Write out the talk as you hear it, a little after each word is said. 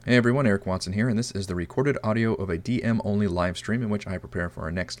Hey everyone, Eric Watson here, and this is the recorded audio of a DM-only live stream in which I prepare for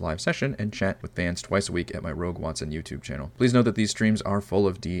our next live session and chat with fans twice a week at my Rogue Watson YouTube channel. Please note that these streams are full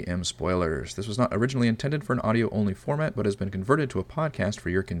of DM spoilers. This was not originally intended for an audio-only format, but has been converted to a podcast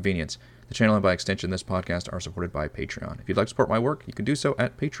for your convenience. The channel and by extension this podcast are supported by Patreon. If you'd like to support my work, you can do so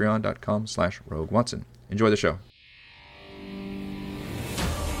at patreon.com/RogueWatson. Enjoy the show.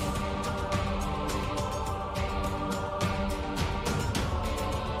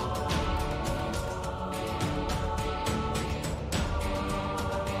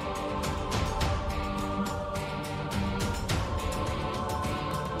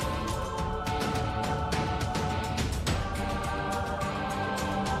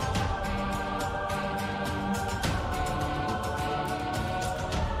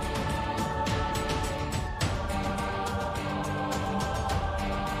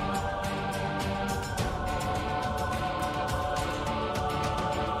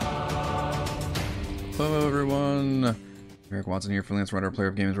 Hello everyone, Eric Watson here, freelance writer, player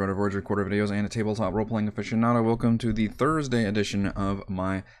of games, writer of words, recorder of videos, and a tabletop role-playing aficionado. Welcome to the Thursday edition of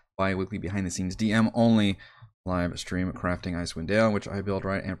my bi-weekly behind-the-scenes DM-only live stream crafting Icewind Dale, in which I build,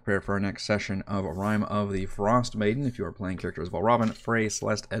 write, and prepare for our next session of Rime of the Frost Maiden. If you are playing characters of Valravn, Frey,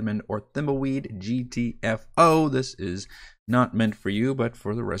 Celeste, Edmund, or Thimbleweed, GTFO, this is not meant for you, but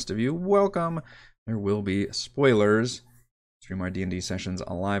for the rest of you, welcome. There will be spoilers. Stream our D&D sessions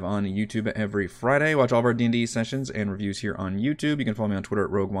live on YouTube every Friday. Watch all of our D&D sessions and reviews here on YouTube. You can follow me on Twitter at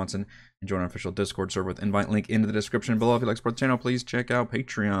Rogue Watson and join our official Discord server with invite link in the description below. If you'd like to support the channel, please check out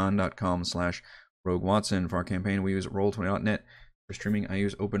patreon.com/RogueWatson. For our campaign, we use Roll20.net. For streaming, I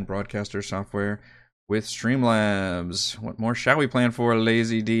use Open Broadcaster software with Streamlabs. What more shall we plan for,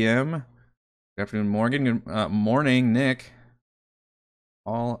 lazy DM? Good afternoon, Morgan. Good morning, Nick.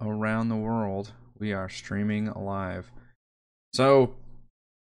 All around the world, we are streaming live. So,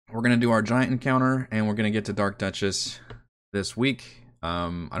 we're going to do our giant encounter, and we're going to get to Dark Duchess this week.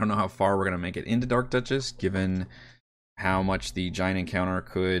 I don't know how far we're going to make it into Dark Duchess, given how much the giant encounter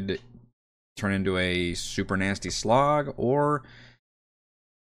could turn into a super nasty slog, or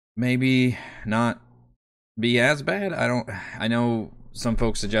maybe not be as bad. I know some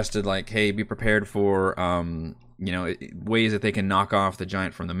folks suggested, like, hey, be prepared for, ways that they can knock off the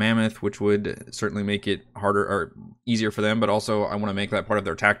giant from the mammoth, which would certainly make it harder or easier for them. But also, I want to make that part of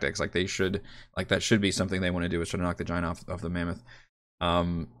their tactics. That should be something they want to do, is try to knock the giant off of the mammoth.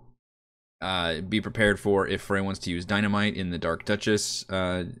 Be prepared for if Frey wants to use dynamite in the Dark Duchess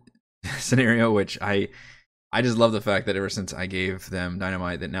scenario, which I just love the fact that ever since I gave them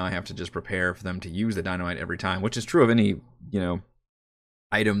dynamite, that now I have to just prepare for them to use the dynamite every time, which is true of any,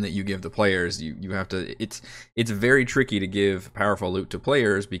 item that you give the players. You have to, it's very tricky to give powerful loot to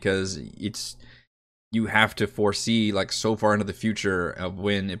players, because you have to foresee, like, so far into the future of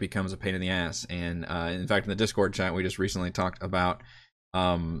when it becomes a pain in the ass. And in fact, in the Discord chat, we just recently talked about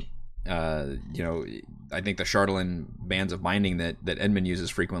I think the Chardalyn bands of binding that Edmund uses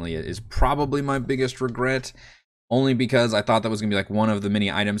frequently is probably my biggest regret, only because I thought that was gonna be like one of the many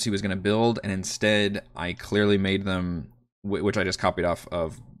items he was gonna build, and instead I clearly made them, which I just copied off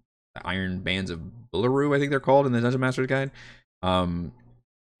of Iron Bands of Bullaroo, I think they're called in the Dungeon Master's Guide. And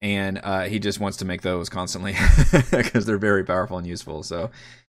he just wants to make those constantly because they're very powerful and useful. So,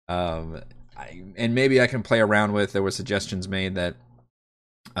 and maybe I can play around with. There were suggestions made that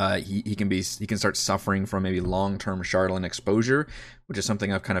he can start suffering from maybe long-term Chardalyn exposure, which is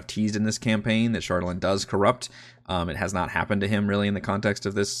something I've kind of teased in this campaign, that Chardalyn does corrupt. It has not happened to him really in the context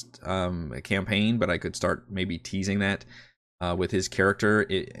of this campaign, but I could start maybe teasing that with his character,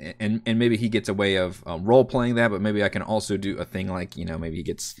 and maybe he gets a way of role playing that. But maybe I can also do a thing like, maybe he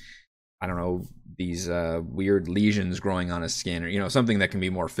gets, I don't know, these weird lesions growing on his skin, or something that can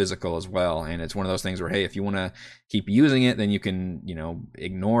be more physical as well. And it's one of those things where, hey, if you want to keep using it, then you can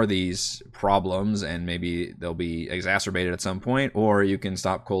ignore these problems, and maybe they'll be exacerbated at some point, or you can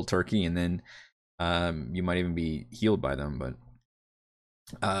stop cold turkey, and then you might even be healed by them. But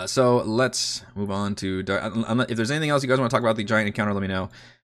so let's move on to, if there's anything else you guys want to talk about the giant encounter, let me know.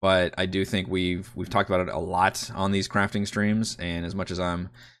 But I do think we've talked about it a lot on these crafting streams, and as much as I'm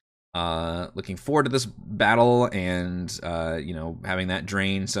looking forward to this battle and having that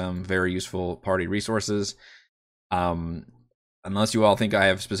drain some very useful party resources, unless you all think I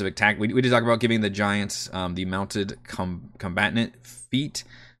have specific we did talk about giving the giants the mounted combatant feat.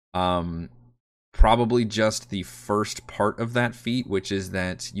 Probably just the first part of that feat, which is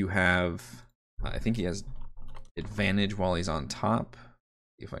that you have, I think he has advantage while he's on top.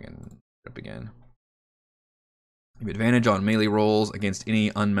 See if I can up again. You have advantage on melee rolls against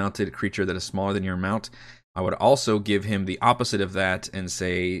any unmounted creature that is smaller than your mount. I would also give him the opposite of that and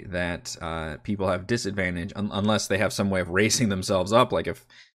say that people have disadvantage unless they have some way of racing themselves up. Like if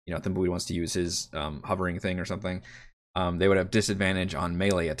Thimbleweed wants to use his hovering thing or something, they would have disadvantage on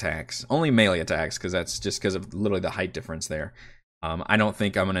melee attacks. Only melee attacks, because that's just because of literally the height difference there. I don't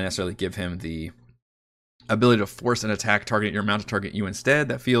think I'm going to necessarily give him the ability to force an attack target your mount to target you instead.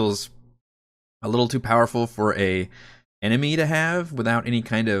 That feels a little too powerful for a enemy to have without any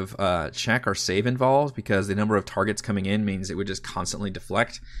kind of check or save involved, because the number of targets coming in means it would just constantly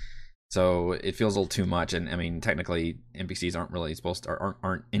deflect. So it feels a little too much. And I mean, technically NPCs aren't really supposed to,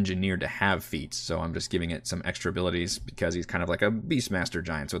 aren't engineered to have feats. So I'm just giving it some extra abilities because he's kind of like a Beastmaster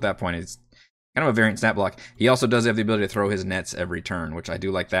giant. So at that point, it's kind of a variant stat block. He also does have the ability to throw his nets every turn, which I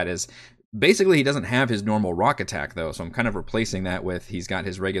do like. That is basically, he doesn't have his normal rock attack though. So I'm kind of replacing that with, he's got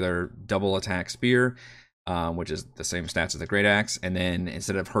his regular double attack spear, which is the same stats as the Great Axe. And then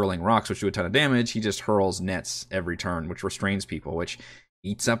instead of hurling rocks, which do a ton of damage, he just hurls nets every turn, which restrains people, which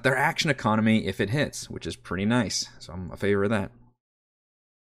eats up their action economy if it hits, which is pretty nice. So I'm a favor of that.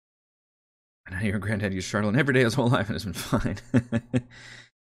 And I know your granddad used Charlotte every day his whole life and it's been fine.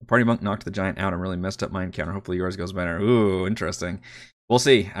 Party Monk knocked the giant out and really messed up my encounter. Hopefully yours goes better. Ooh, interesting. We'll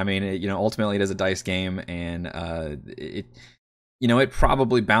see. I mean, ultimately it is a dice game, and it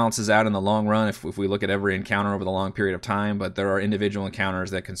probably balances out in the long run if we look at every encounter over the long period of time. But there are individual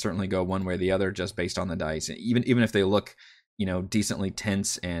encounters that can certainly go one way or the other just based on the dice, even if they look decently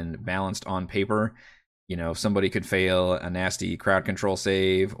tense and balanced on paper. Somebody could fail a nasty crowd control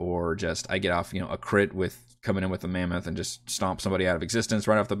save, or just I get off a crit with coming in with a mammoth and just stomp somebody out of existence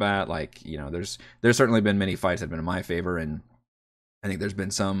right off the bat. Like, there's certainly been many fights that have been in my favor, and I think there's been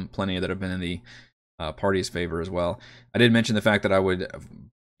plenty that have been in the party's favor as well. I did mention the fact that I would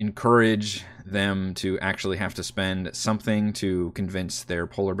encourage them to actually have to spend something to convince their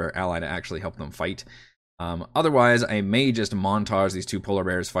polar bear ally to actually help them fight. Otherwise, I may just montage these two polar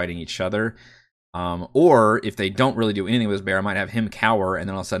bears fighting each other. Or if they don't really do anything with this bear, I might have him cower, and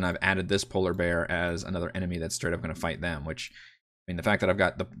then all of a sudden I've added this polar bear as another enemy that's straight up going to fight them. Which, I mean, the fact that I've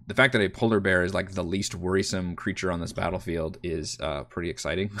got the fact that a polar bear is like the least worrisome creature on this battlefield is pretty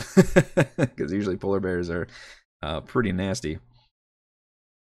exciting, because usually polar bears are pretty nasty.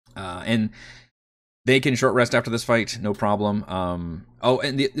 And they can short rest after this fight, no problem.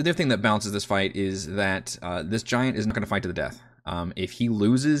 And the other thing that balances this fight is that this giant is not going to fight to the death. If he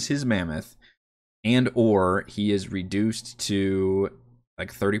loses his mammoth, and or he is reduced to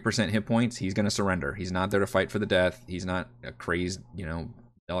like 30% hit points, he's going to surrender. He's not there to fight for the death. He's not a crazed, zealot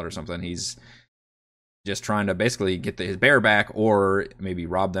or something. He's just trying to basically get his bear back, or maybe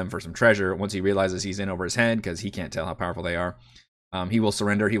rob them for some treasure once he realizes he's in over his head, because he can't tell how powerful they are. He will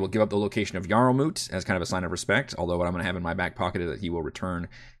surrender. He will give up the location of Jarlmut as kind of a sign of respect, although what I'm going to have in my back pocket is that he will return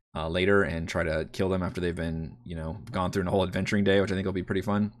later and try to kill them after they've been, gone through a whole adventuring day, which I think will be pretty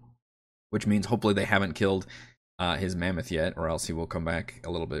fun. Which means hopefully they haven't killed his mammoth yet, or else he will come back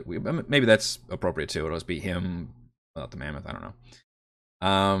a little bit. Maybe that's appropriate too. It'll just be him without the mammoth. I don't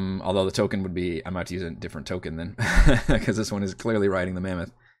know. Although the token would be, I might use a different token then, because this one is clearly riding the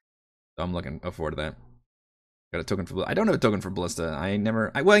mammoth. So I'm looking forward to that. Got a token for. I don't have a token for Ballista.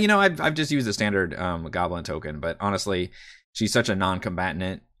 I've just used the standard goblin token, but honestly, she's such a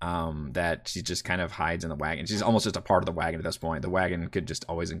non-combatant that she just kind of hides in the wagon. She's almost just a part of the wagon at this point. The wagon could just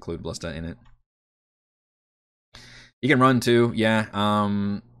always include Ballista in it. You can run too, yeah.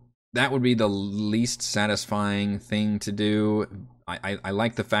 That would be the least satisfying thing to do. I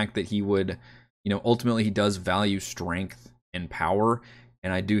like the fact that he would, ultimately he does value strength and power.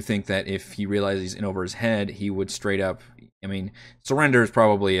 And I do think that if he realizes he's in over his head, he would straight up, surrender is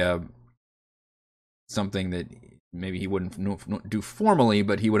probably something that maybe he wouldn't do formally,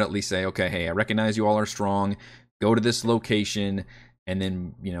 but he would at least say, okay, hey, I recognize you all are strong. Go to this location and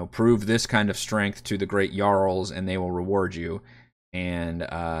then, prove this kind of strength to the great Jarls, and they will reward you. And,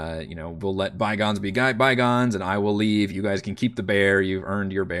 we'll let bygones be bygones, and I will leave. You guys can keep the bear. You've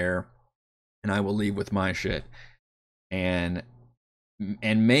earned your bear. And I will leave with my shit. And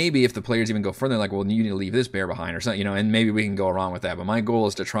maybe if the players even go further, like, well, you need to leave this bear behind or something, and maybe we can go along with that. But my goal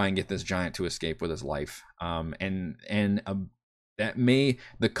is to try and get this giant to escape with his life. That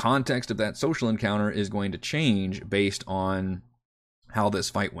the context of that social encounter is going to change based on how this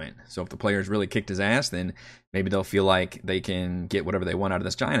fight went. So if the players really kicked his ass, then maybe they'll feel like they can get whatever they want out of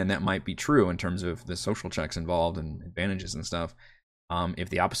this giant, and that might be true in terms of the social checks involved and advantages and stuff. If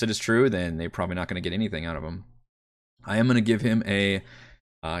the opposite is true, then they're probably not going to get anything out of him. I am going to give him a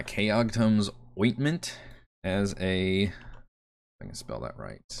Caogtum's Ointment as a... If I can spell that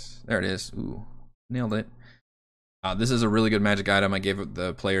right. There it is. Ooh, nailed it. This is a really good magic item I gave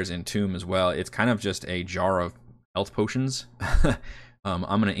the players in Tomb as well. It's kind of just a jar of health potions. I'm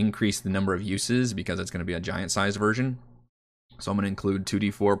going to increase the number of uses because it's going to be a giant-sized version. So I'm going to include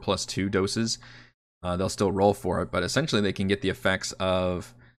 2d4 plus 2 doses. They'll still roll for it, but essentially they can get the effects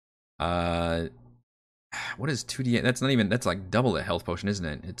of... what is 2d8? That's like double the health potion, isn't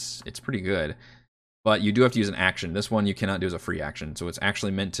it? It's pretty good. But you do have to use an action. This one you cannot do as a free action. So it's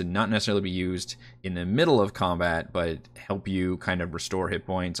actually meant to not necessarily be used in the middle of combat, but help you kind of restore hit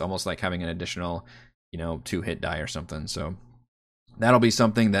points, almost like having an additional, 2 hit die or something. So that'll be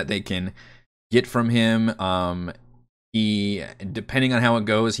something that they can get from him. He, depending on how it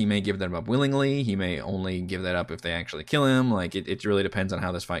goes, he may give that up willingly. He may only give that up if they actually kill him. Like, it really depends on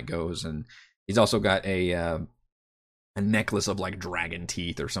how this fight goes. And he's also got a necklace of like dragon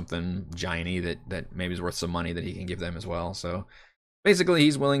teeth or something gianty that maybe is worth some money that he can give them as well. So basically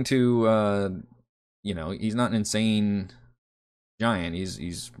he's willing to he's not an insane giant.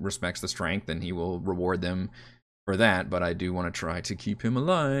 He's respects the strength and he will reward them for that, but I do want to try to keep him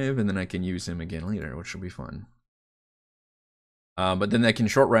alive and then I can use him again later, which will be fun. But then they can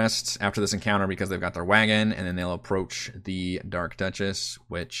short rest after this encounter because they've got their wagon, and then they'll approach the Dark Duchess,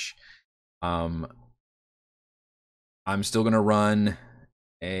 which I'm still going to run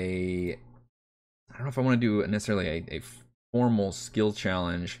I don't know if I want to do necessarily a formal skill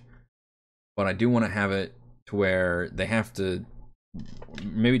challenge, but I do want to have it to where they have to,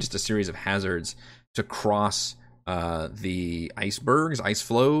 maybe just a series of hazards to cross the icebergs, ice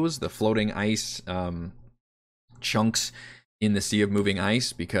flows, the floating ice chunks in the sea of moving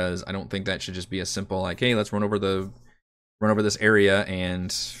ice, because I don't think that should just be a simple like, hey, let's run over this area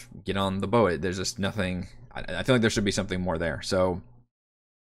and get on the boat. There's just nothing. I feel like there should be something more there. So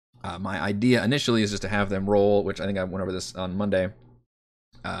my idea initially is just to have them roll, which I think I went over this on Monday,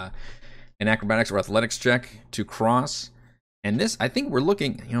 an acrobatics or athletics check to cross. And this, I think we're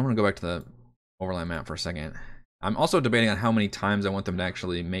looking, I'm going to go back to the overlay map for a second. I'm also debating on how many times I want them to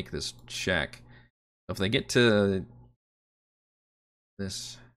actually make this check. So if they get to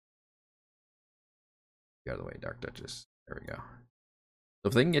this, get out of the way, Dark Duchess. There we go. So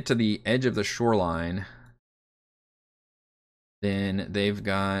if they can get to the edge of the shoreline, then they've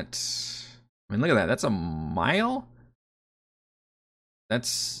got, look at that. That's a mile?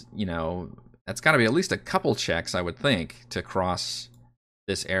 That's, that's got to be at least a couple checks, I would think, to cross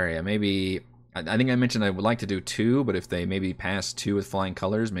this area. Maybe, I think I mentioned I would like to do 2, but if they maybe pass 2 with flying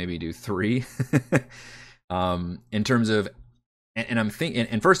colors, maybe do 3. In terms of, and I'm thinking,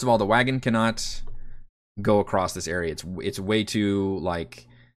 and first of all, the wagon cannot go across this area. It's way too, like,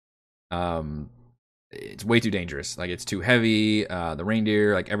 it's way too dangerous. Like, it's too heavy. The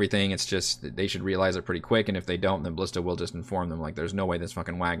reindeer, like everything, it's just, they should realize it pretty quick. And if they don't, then Ballista will just inform them. Like, there's no way this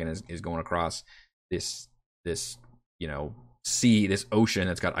fucking wagon is going across this sea, this ocean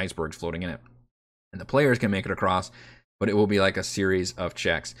that's got icebergs floating in it. And the players can make it across, but it will be like a series of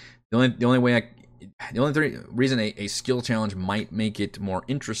checks. The only reason a skill challenge might make it more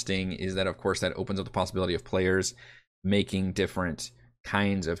interesting is that, of course, that opens up the possibility of players making different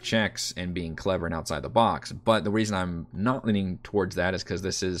kinds of checks and being clever and outside the box. But the reason I'm not leaning towards that is because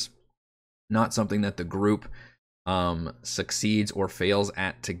this is not something that the group succeeds or fails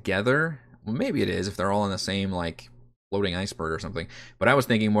at together. Well, maybe it is if they're all in the same, like, floating iceberg or something. But I was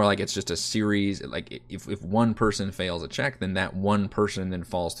thinking more like it's just a series, like if one person fails a check, then that one person then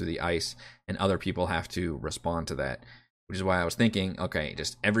falls through the ice and other people have to respond to that. Which is why I was thinking, okay,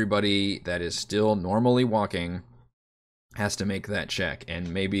 just everybody that is still normally walking has to make that check.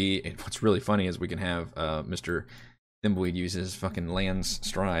 And maybe what's really funny is we can have Mr. Thimbleweed use his fucking Land's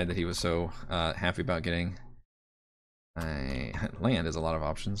Stride that he was so happy about getting. Land is a lot of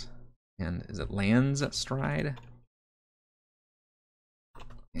options. And is it Land's Stride?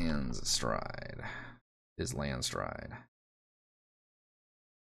 Land's Stride is Land Stride.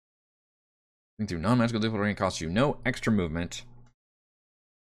 Moving through non-magical difficult terrain costs you no extra movement.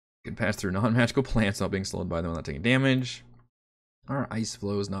 You can pass through non-magical plants without being slowed by them without taking damage. Are ice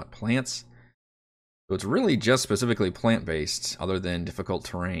flows not plants? So it's really just specifically plant-based, other than difficult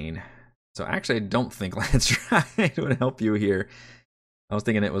terrain. So actually, I don't think Land Stride would help you here. I was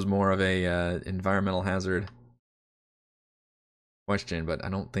thinking it was more of a environmental hazard question, but I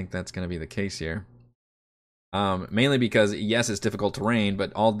don't think that's going to be the case here. Mainly because, yes, it's difficult terrain,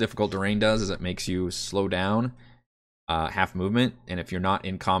 but all difficult terrain does is it makes you slow down half movement, and if you're not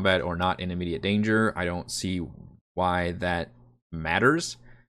in combat or not in immediate danger, I don't see why that matters.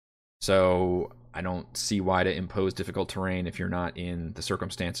 So I don't see why to impose difficult terrain if you're not in the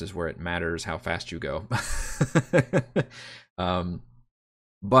circumstances where it matters how fast you go.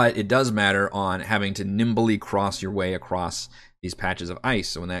 But it does matter on having to nimbly cross your way across these patches of ice.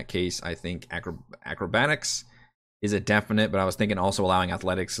 So in that case, I think acrobatics is a definite, but I was thinking also allowing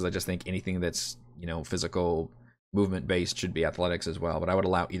athletics, because I just think anything that's, you know, physical movement based should be athletics as well. But I would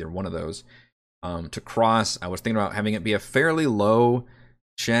allow either one of those. To cross, I was thinking about having it be a fairly low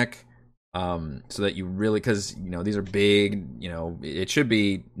check, so that you really, because, you know, these are big, you know, it should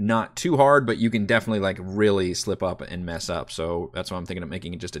be not too hard, but you can definitely like really slip up and mess up. So that's why I'm thinking of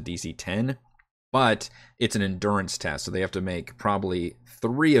making it just a DC 10. But it's an endurance test, so they have to make probably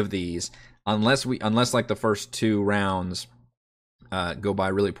 3 of these, unless like the first 2 rounds go by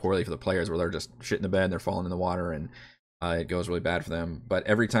really poorly for the players, where they're just shit in the bed, they're falling in the water, and it goes really bad for them. But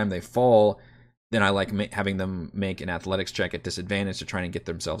every time they fall, then I like having them make an athletics check at disadvantage to try and get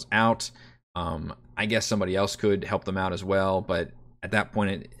themselves out. I guess somebody else could help them out as well, but at that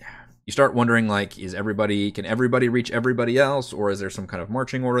point, you start wondering, like, can everybody reach everybody else, or is there some kind of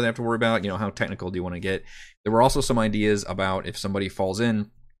marching order they have to worry about? You know, how technical do you want to get? There were also some ideas about if somebody falls in,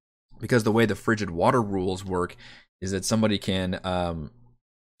 because the way the frigid water rules work is that somebody can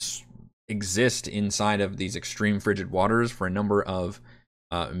exist inside of these extreme frigid waters for a number of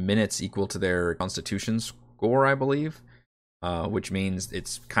minutes equal to their constitution score, I believe, which means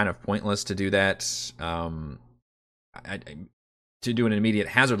it's kind of pointless to do that. To do an immediate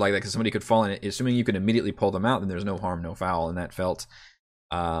hazard like that, because somebody could fall in it. Assuming you can immediately pull them out, then there's no harm, no foul, and that felt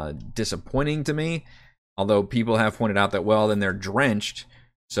disappointing to me. Although people have pointed out that, well, then they're drenched.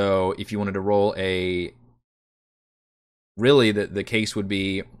 So if you wanted to roll really the case would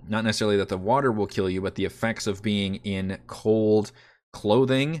be not necessarily that the water will kill you, but the effects of being in cold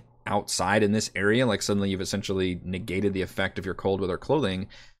clothing outside in this area. Like suddenly you've essentially negated the effect of your cold weather clothing.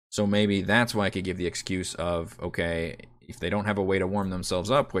 So maybe that's why I could give the excuse of, okay, if they don't have a way to warm themselves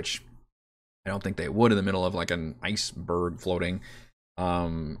up, which I don't think they would in the middle of like an iceberg floating,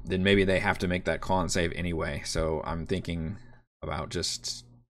 then maybe they have to make that con save anyway. So I'm thinking about just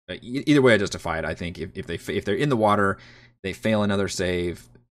either way I justify it. I think if they're in the water, they fail another save,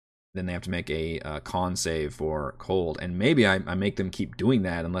 then they have to make a con save for cold, and maybe I make them keep doing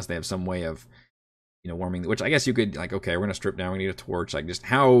that unless they have some way of, you know, warming. Which I guess you could, like, okay, we're gonna strip down, we need a torch. Like, just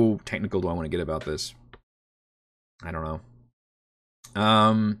how technical do I want to get about this? I don't know.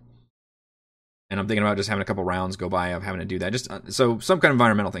 And I'm thinking about just having a couple rounds go by of having to do that. Just so some kind of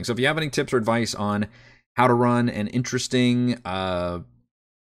environmental thing. So if you have any tips or advice on how to run an interesting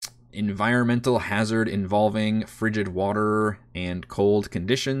environmental hazard involving frigid water and cold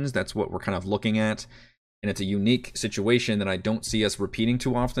conditions, that's what we're kind of looking at. And it's a unique situation that I don't see us repeating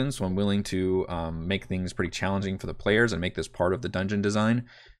too often, so I'm willing to make things pretty challenging for the players and make this part of the dungeon design.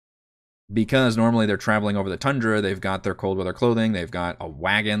 Because normally they're traveling over the tundra, they've got their cold weather clothing, they've got a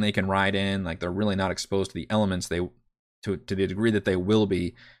wagon they can ride in, like they're really not exposed to the elements to the degree that they will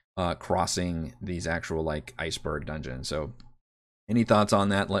be crossing these actual like iceberg dungeons. So any thoughts on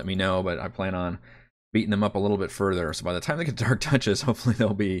that, let me know, but I plan on beating them up a little bit further. So by the time they get Dark Touches, hopefully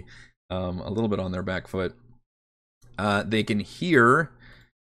they'll be a little bit on their back foot. They can hear,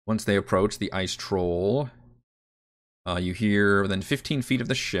 once they approach the ice troll, you hear within 15 feet of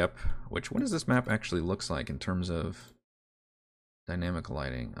the ship, which, what does this map actually looks like in terms of dynamic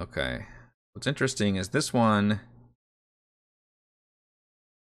lighting? Okay. What's interesting is this one,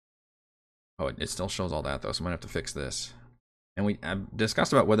 oh, it still shows all that though, so I might have to fix this. And I've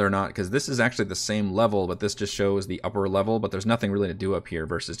discussed about whether or not, because this is actually the same level, but this just shows the upper level, but there's nothing really to do up here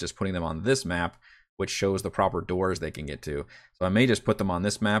versus just putting them on this map, which shows the proper doors they can get to. So I may just put them on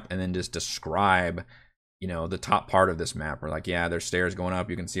this map and then just describe, you know, the top part of this map. We're like, yeah, there's stairs going up.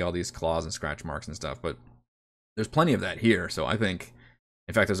 You can see all these claws and scratch marks and stuff, but there's plenty of that here. So I think,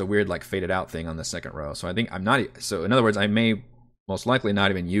 in fact, there's a weird like faded out thing on the second row. So I think I'm not, so in other words, I may most likely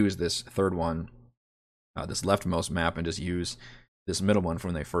not even use this third one, this leftmost map, and just use this middle one from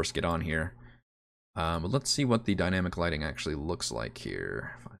when they first get on here. But let's see what the dynamic lighting actually looks like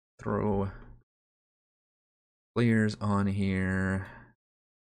here. If I throw players on here,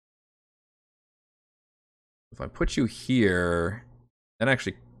 if I put you here, that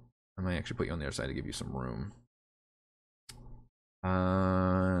actually, I might actually put you on the other side to give you some room.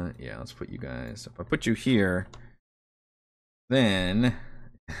 Yeah, let's put you guys. If I put you here, then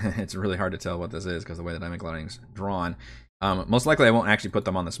it's really hard to tell what this is because the way the dynamic lighting's drawn. Most likely I won't actually put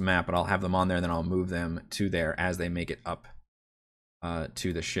them on this map, but I'll have them on there and then I'll move them to there as they make it up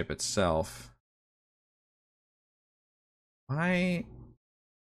to the ship itself. Why?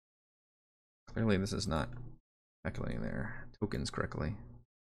 Clearly this is not calculating their tokens correctly.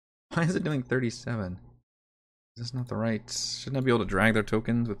 Why is it doing 37? Is this not the right? Shouldn't I be able to drag their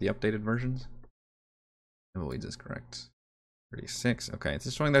tokens with the updated versions? Nimbleweeds is correct. 36. Okay, it's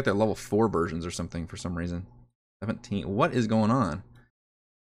just showing that they're level 4 versions or something for some reason. 17. What is going on?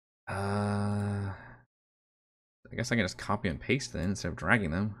 I guess I can just copy and paste then instead of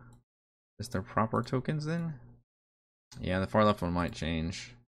dragging them. Is there proper tokens then? Yeah, the far left one might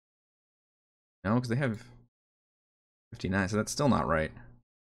change. No, because they have 59, so that's still not right.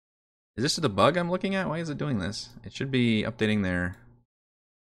 Is this the bug I'm looking at? Why is it doing this? It should be updating their...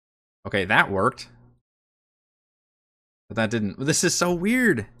 Okay, that worked. But that didn't. This is so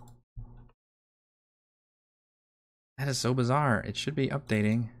weird. That is so bizarre. It should be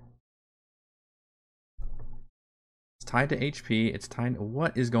updating. It's tied to HP. It's tied...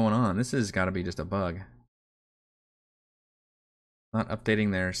 What is going on? This has got to be just a bug. Not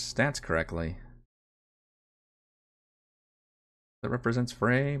updating their stats correctly. That represents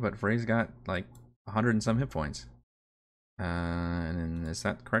Frey, but Frey's got like 100 and some hit points. And then is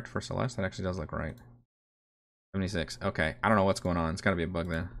that correct for Celeste? That actually does look right. 76. Okay, I don't know what's going on. It's got to be a bug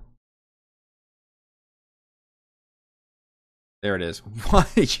then. There it is.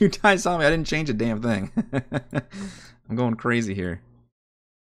 What? You guys saw me. I didn't change a damn thing. I'm going crazy here.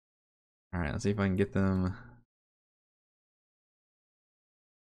 Alright, let's see if I can get them.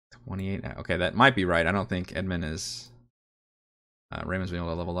 28. Okay, that might be right. I don't think Edmund is... Raymond's been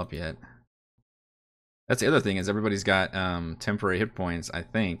able to level up yet. That's the other thing, is everybody's got temporary hit points, I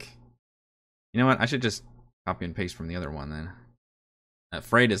think. You know what? I should just copy and paste from the other one then.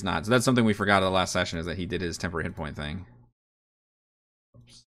 Frey does not. So that's something we forgot at the last session, is that he did his temporary hit point thing.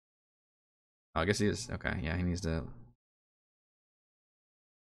 Oops. Oh, I guess he is. Okay, yeah, he needs to...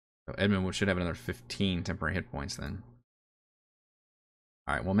 So Edmund should have another 15 temporary hit points then.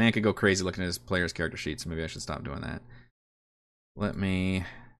 Alright, well, man could go crazy looking at his player's character sheet, so maybe I should stop doing that. Let me...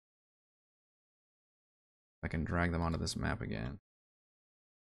 I can drag them onto this map again.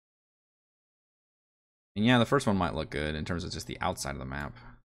 And yeah, the first one might look good in terms of just the outside of the map.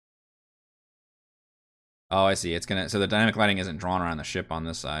 Oh, I see. It's gonna... So the dynamic lighting isn't drawn around the ship on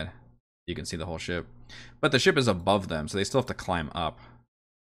this side. You can see the whole ship. But the ship is above them, so they still have to climb up.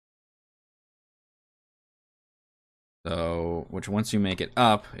 So, which once you make it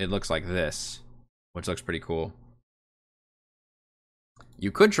up, it looks like this, which looks pretty cool.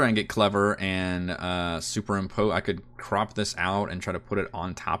 You could try and get clever and superimpose. I could crop this out and try to put it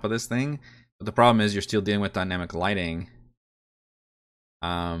on top of this thing. But the problem is you're still dealing with dynamic lighting.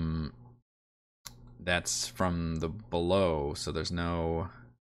 That's from the below, so there's no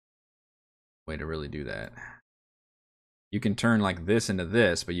way to really do that. You can turn like this into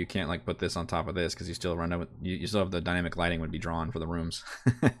this, but you can't like put this on top of this because you still run out. You still have the dynamic lighting would be drawn for the rooms.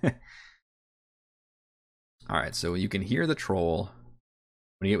 All right, so you can hear the troll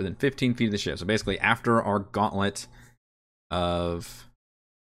when you get within 15 feet of the ship. So basically, after our gauntlet of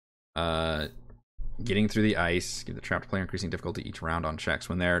getting through the ice, give the trapped player increasing difficulty each round on checks.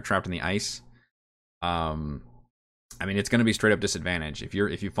 When they're trapped in the ice, I mean, it's going to be straight up disadvantage. If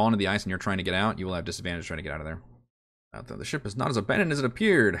you fall into the ice and you're trying to get out, you will have disadvantage trying to get out of there. The ship is not as abandoned as it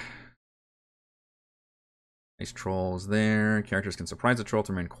appeared. Nice trolls there. Characters can surprise the troll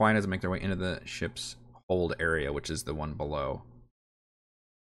to remain quiet as they make their way into the ship's hold area, which is the one below.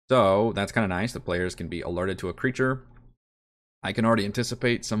 So that's kind of nice. The players can be alerted to a creature. I can already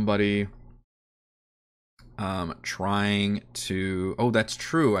anticipate somebody trying to... Oh, that's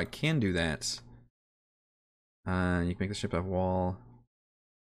true. I can do that. You can make the ship have wall.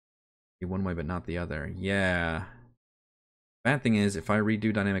 Be one way but not the other. Yeah. Bad thing is, if I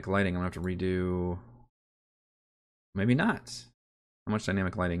redo dynamic lighting, I'm going to have to redo... Maybe not. How much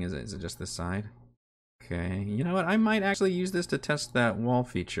dynamic lighting is it? Is it just this side? Okay. You know what? I might actually use this to test that wall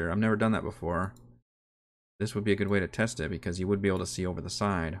feature. I've never done that before. This would be a good way to test it, because you would be able to see over the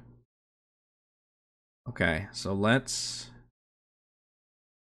side. Okay, so let's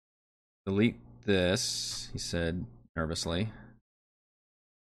delete this, he said nervously.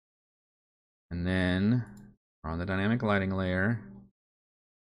 And then we're on the dynamic lighting layer.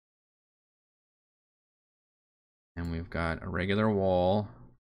 And we've got a regular wall.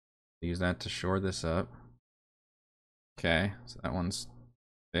 Use that to shore this up. Okay, so that one's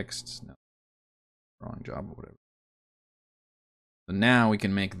fixed. No, wrong job or whatever. So now we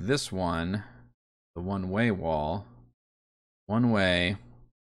can make this one the one-way wall. One way.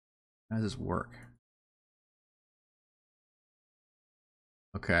 How does this work?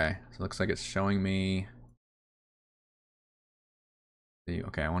 Okay, so it looks like it's showing me...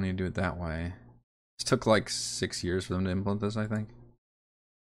 Okay, I want you to do it that way. It took like 6 years for them to implement this, I think.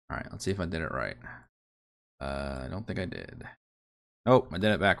 Alright, let's see if I did it right. I don't think I did. Oh, I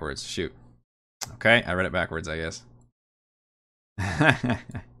did it backwards. Shoot. Okay, I read it backwards, I guess. The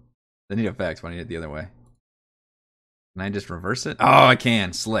neat effects when I did it the other way. Can I just reverse it? Oh, I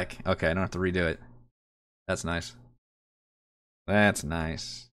can. Slick. Okay, I don't have to redo it. That's nice. That's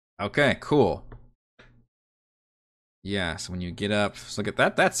nice. Okay, cool. Yeah, so when you get up, look at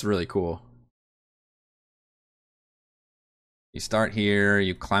that. That's really cool. You start here,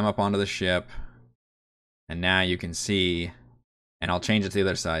 you climb up onto the ship, and now you can see, and I'll change it to the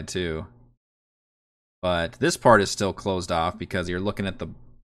other side too. But this part is still closed off because you're looking at the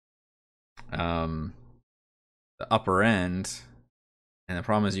upper end, and the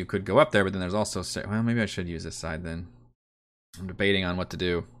problem is you could go up there, but then there's also, well, maybe I should use this side then. I'm debating on what to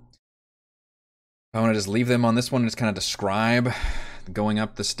do. I want to just leave them on this one and just kind of describe going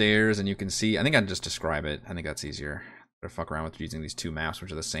up the stairs, and you can see, I think I'd just describe it. I think that's easier. Better fuck around with using these two maps,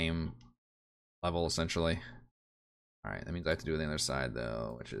 which are the same level essentially. Alright, that means I have to do it on the other side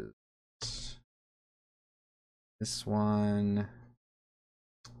though, which is this one.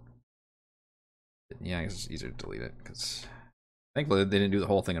 Yeah, I guess it's easier to delete it because thankfully they didn't do the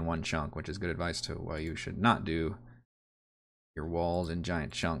whole thing in one chunk, which is good advice to why you should not do your walls in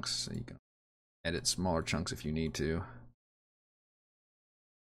giant chunks. So you can edit smaller chunks if you need to.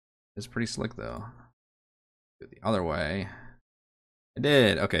 It's pretty slick though. Do it the other way. I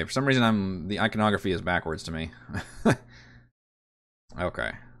did. Okay, for some reason the iconography is backwards to me.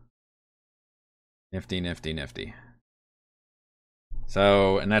 Okay. Nifty, nifty, nifty.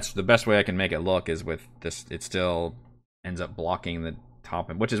 So, and that's the best way I can make it look is with this, it still ends up blocking the top,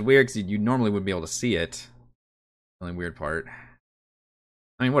 which is weird because you normally would be able to see it. Only weird part.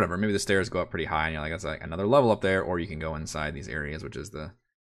 I mean, whatever, maybe the stairs go up pretty high and you're like, that's like another level up there, or you can go inside these areas, which is the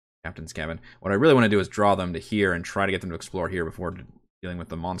captain's cabin. What I really want to do is draw them to here and try to get them to explore here before dealing with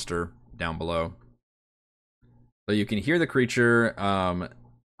the monster down below. So you can hear the creature. I'm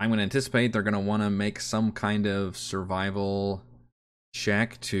going to anticipate they're going to want to make some kind of survival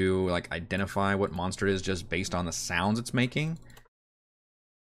check to like identify what monster it is just based on the sounds it's making.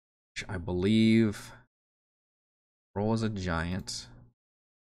 Which I believe roll as a giant.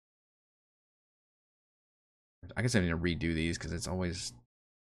 I guess I need to redo these because it's always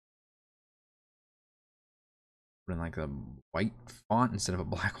in like a white font instead of a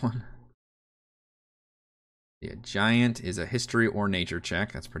black one. Yeah, giant is a history or nature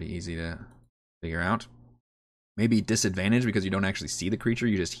check. That's pretty easy to figure out. Maybe disadvantage because you don't actually see the creature,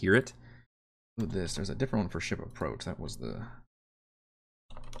 you just hear it. With this, there's a different one for ship approach. That was the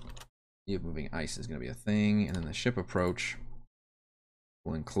moving ice is going to be a thing, and then the ship approach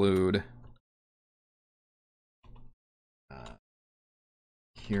will include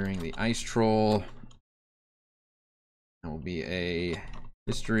hearing the ice troll. That will be a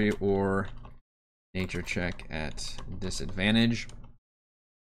history or nature check at disadvantage.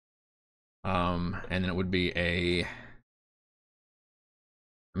 And then it would be a,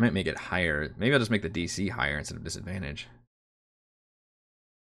 I might make it higher. Maybe I'll just make the DC higher instead of disadvantage.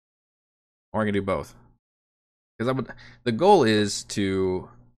 Or I can do both. Because the goal is to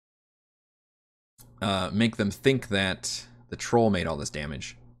make them think that the troll made all this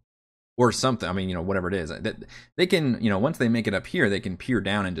damage. Or something. I mean, you know, whatever it is. They can, you know, once they make it up here, they can peer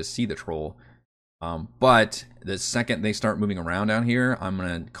down and just see the troll. But the second they start moving around down here, I'm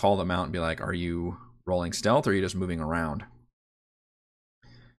going to call them out and be like, are you rolling stealth or are you just moving around?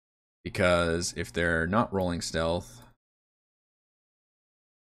 Because if they're not rolling stealth,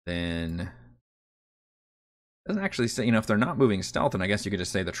 then it doesn't actually say, you know, if they're not moving stealth, then I guess you could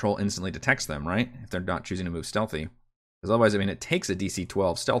just say the troll instantly detects them, right? If they're not choosing to move stealthy. Because otherwise, I mean, it takes a DC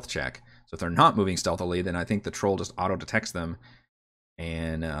 12 stealth check. So if they're not moving stealthily, then I think the troll just auto-detects them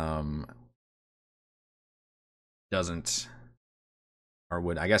and doesn't, or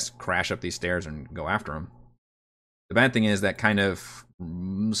would, I guess, crash up these stairs and go after them. The bad thing is that kind of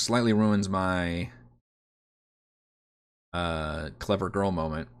slightly ruins my clever girl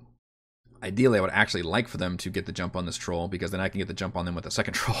moment. Ideally, I would actually like for them to get the jump on this troll, because then I can get the jump on them with a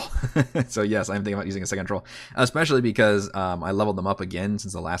second troll. So yes, I'm thinking about using a second troll, especially because I leveled them up again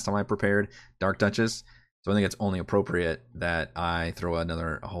since the last time I prepared Dark Duchess. So I think it's only appropriate that I throw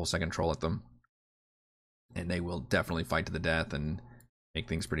a whole second troll at them. And they will definitely fight to the death and make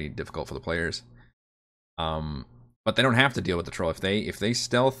things pretty difficult for the players. But they don't have to deal with the troll. If they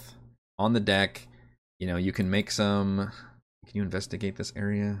stealth on the deck, you know, you can make some... Can you investigate this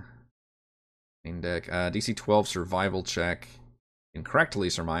area? Main deck. DC 12 survival check. You can correctly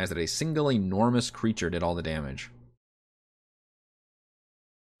surmise that a single enormous creature did all the damage.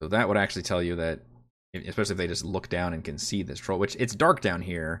 So that would actually tell you that, especially if they just look down and can see this troll, which it's dark down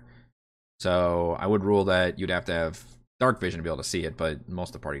here. So I would rule that you'd have to have dark vision to be able to see it, but most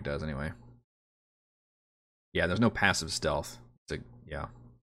of the party does anyway. Yeah, there's no passive stealth. Yeah.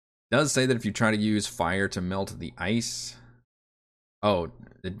 does say that if you try to use fire to melt the ice, so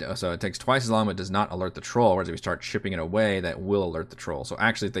it takes twice as long, but does not alert the troll. Whereas if you start chipping it away, that will alert the troll. So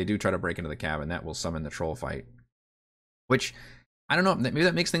actually, if they do try to break into the cabin, that will summon the troll fight. Which, I don't know, maybe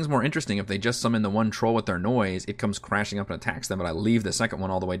that makes things more interesting. If they just summon the one troll with their noise, it comes crashing up and attacks them, but I leave the second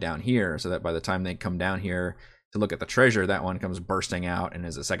one all the way down here, so that by the time they come down here to look at the treasure, that one comes bursting out and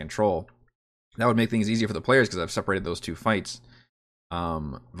is a second troll. That would make things easier for the players, because I've separated those two fights.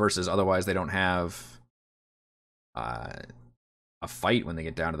 Versus otherwise they don't have a fight when they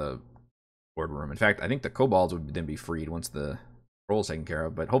get down to the boardroom. In fact, I think the kobolds would then be freed once the troll's taken care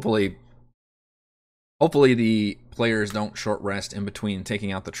of. But hopefully the players don't short rest in between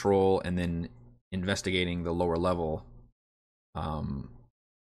taking out the troll and then investigating the lower level,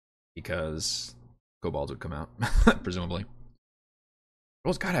 because kobolds would come out, presumably.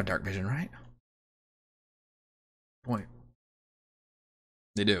 Trolls gotta have dark vision, right? Point.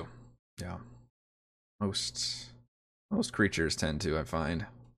 They do. Yeah. Most creatures tend to, I find.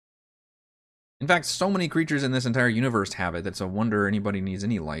 In fact, so many creatures in this entire universe have it. That's a wonder anybody needs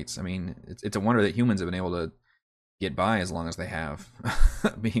any lights. I mean, it's a wonder that humans have been able to get by as long as they have.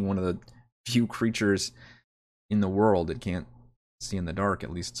 Being one of the few creatures in the world that can't see in the dark,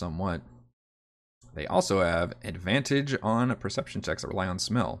 at least somewhat. They also have advantage on perception checks that rely on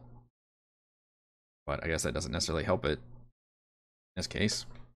smell. But I guess that doesn't necessarily help it in this case.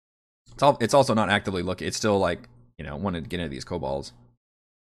 It's also not actively looking. It's still like, wanted to get into these kobolds.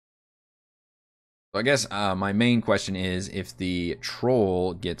 So I guess my main question is, if the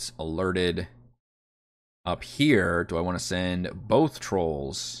troll gets alerted up here, do I want to send both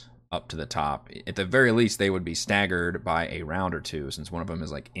trolls up to the top? At the very least, they would be staggered by a round or two, since one of them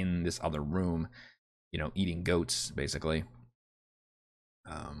is like in this other room, eating goats, basically.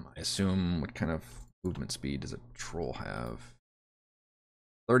 I assume, what kind of movement speed does a troll have?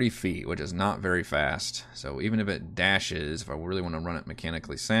 30 feet, which is not very fast. So even if it dashes, if I really want to run it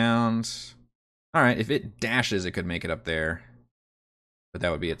mechanically sound... Alright, if it dashes, it could make it up there. But that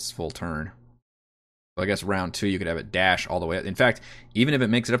would be its full turn. So I guess round 2, you could have it dash all the way up. In fact, even if it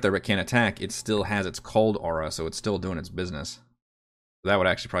makes it up there but can't attack, it still has its cold aura, so it's still doing its business. So that would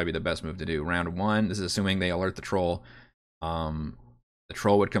actually probably be the best move to do. Round 1, this is assuming they alert the troll. The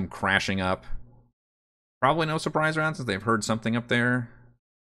troll would come crashing up. Probably no surprise round, since they've heard something up there.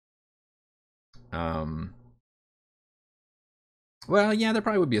 Well, yeah, there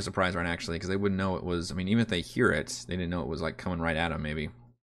probably would be a surprise round, actually, because they wouldn't know it was... I mean, even if they hear it, they didn't know it was, like, coming right at them, maybe.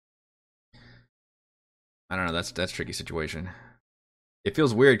 I don't know, that's a tricky situation. It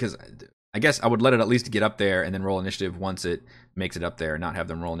feels weird, because I guess I would let it at least get up there and then roll initiative once it makes it up there, not have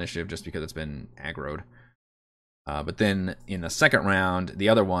them roll initiative just because it's been aggroed. But then, in the second round, the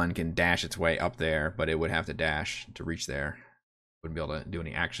other one can dash its way up there, but it would have to dash to reach there. Wouldn't be able to do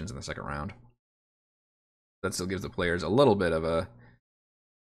any actions in the second round. That still gives the players a little bit of a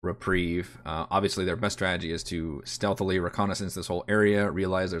reprieve. Obviously, their best strategy is to stealthily reconnaissance this whole area,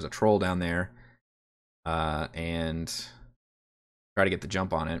 realize there's a troll down there, and try to get the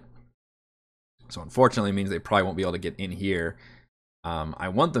jump on it. So unfortunately, it means they probably won't be able to get in here. I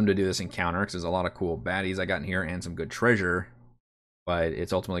want them to do this encounter, because there's a lot of cool baddies I got in here and some good treasure, but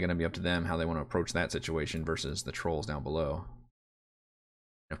it's ultimately going to be up to them how they want to approach that situation versus the trolls down below.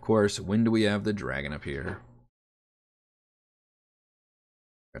 And of course, when do we have the dragon up here?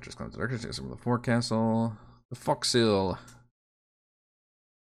 Just comes to some of the forecastle. The Foxhill.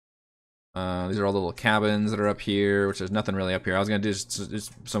 These are all the little cabins that are up here, which there's nothing really up here. I was going to do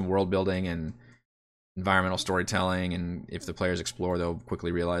just some world building and environmental storytelling, and if the players explore, they'll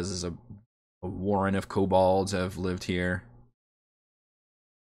quickly realize there's a warren of kobolds have lived here.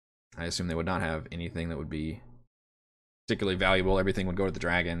 I assume they would not have anything that would be particularly valuable. Everything would go to the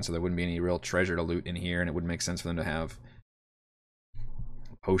dragon, so there wouldn't be any real treasure to loot in here, and it wouldn't make sense for them to have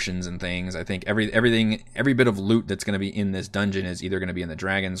potions and things. I think every bit of loot that's going to be in this dungeon is either going to be in the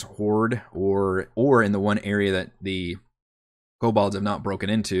dragon's hoard or in the one area that the kobolds have not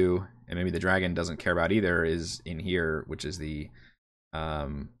broken into, and maybe the dragon doesn't care about either, is in here, which is the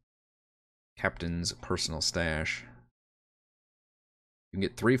captain's personal stash. You can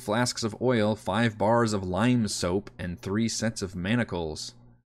get 3 flasks of oil, 5 bars of lime soap, and 3 sets of manacles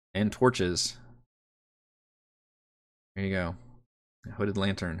and torches. There you go. A hooded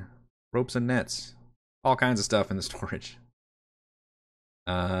lantern, ropes and nets, all kinds of stuff in the storage.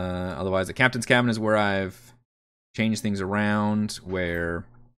 Otherwise, the captain's cabin is where I've changed things around, where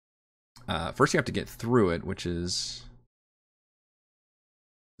first you have to get through it, which is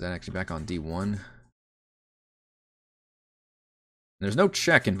that actually back on D1? There's no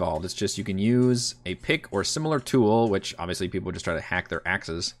check involved. It's just you can use a pick or similar tool, which obviously people just try to hack their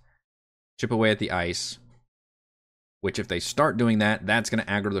axes. chip away at the ice. Which, if they start doing that, that's going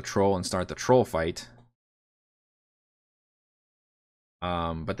to aggro the troll and start the troll fight.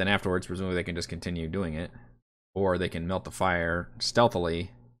 But then afterwards, presumably they can just continue doing it. Or they can melt the fire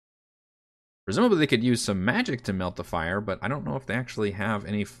stealthily. Presumably they could use some magic to melt the fire, but I don't know if they actually have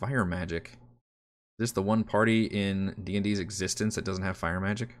any fire magic. Is this the one party in D&D's existence that doesn't have fire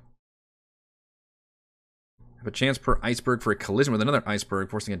magic? Have a chance per iceberg for a collision with another iceberg,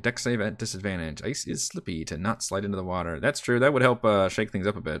 forcing a dex save at disadvantage. Ice is slippy to not slide into the water. That's true. That would help shake things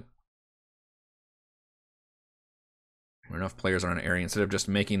up a bit. When enough players are on an area, instead of just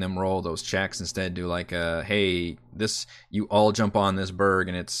making them roll those checks, instead do like, hey, this, you all jump on this berg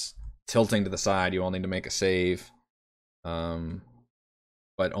and it's tilting to the side. You all need to make a save.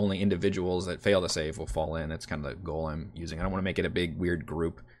 But only individuals that fail to save will fall in. That's kind of the goal I'm using. I don't want to make it a big, weird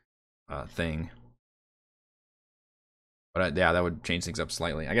group thing. But yeah, that would change things up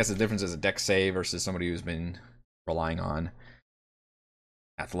slightly. I guess the difference is a dex save versus somebody who's been relying on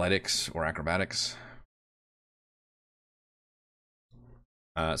athletics or acrobatics.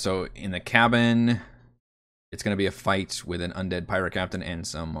 So in the cabin, it's going to be a fight with an undead pirate captain and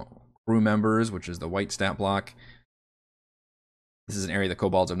some crew members, which is the white stat block. This is an area the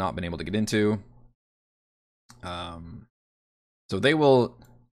kobolds have not been able to get into. So they will...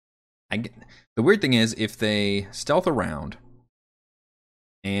 The weird thing is, if they stealth around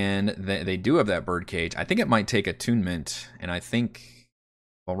and they do have that bird cage, I think it might take attunement, and I think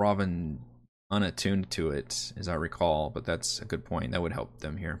Valravn unattuned to it, as I recall, but that's a good point. That would help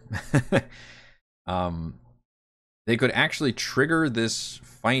them here. They could actually trigger this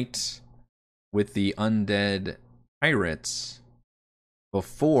fight with the undead pirates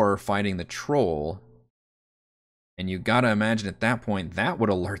before fighting the troll. And you gotta imagine at that point, that would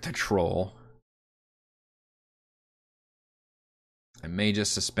alert the troll. I may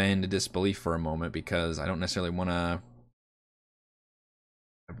just suspend disbelief for a moment because I don't necessarily want to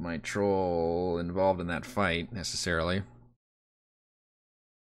have my troll involved in that fight, necessarily.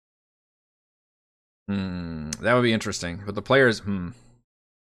 That would be interesting. But the players, maybe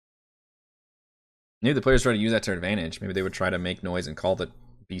the players try to use that to their advantage. Maybe they would try to make noise and call the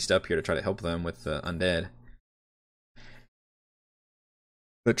beast up here to try to help them with the undead.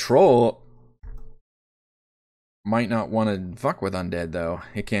 The troll might not want to fuck with undead, though.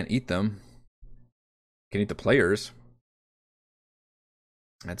 It can't eat them. It can eat the players.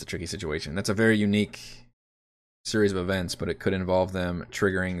 That's a tricky situation. That's a very unique series of events, but it could involve them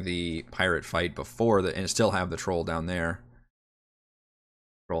triggering the pirate fight before and still have the troll down there.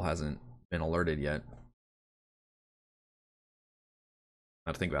 The troll hasn't been alerted yet. I'll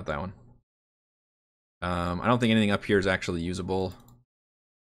have to think about that one. I don't think anything up here is actually usable.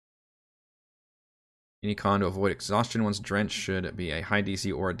 Any con to avoid exhaustion once drenched should be a high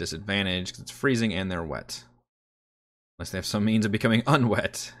DC or a disadvantage because it's freezing and they're wet. Unless they have some means of becoming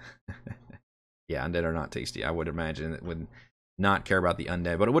unwet. Yeah, undead are not tasty. I would imagine it would not care about the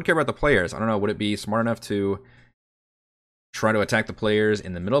undead, but it would care about the players. I don't know, would it be smart enough to try to attack the players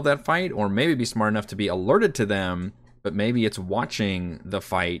in the middle of that fight? Or maybe be smart enough to be alerted to them, but maybe it's watching the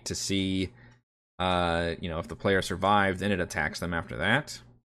fight to see, if the player survived, then it attacks them after that.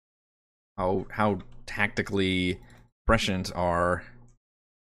 How tactically prescient are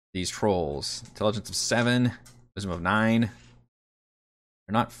these trolls? Intelligence of 7, wisdom of 9. They're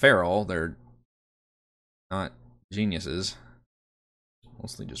not feral, they're not geniuses.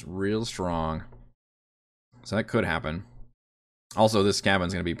 Mostly just real strong. So that could happen. Also, this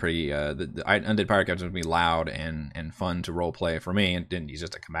cabin's going to be pretty... the Undead Pirate Cabin's going to be loud and fun to roleplay for me. And he's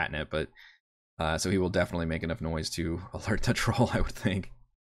just a combatant, but... so he will definitely make enough noise to alert the troll, I would think.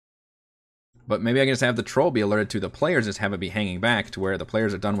 But maybe I can just have the troll be alerted to the players, just have it be hanging back to where the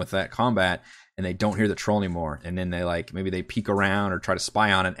players are done with that combat and they don't hear the troll anymore. And then they maybe they peek around or try to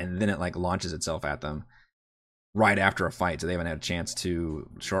spy on it, and then it launches itself at them right after a fight, so they haven't had a chance to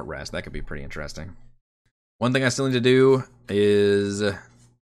short rest. That could be pretty interesting. One thing I still need to do is kind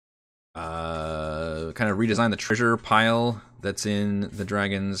of redesign the treasure pile that's in the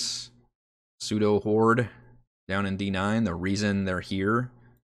dragon's pseudo horde down in D9. The reason they're here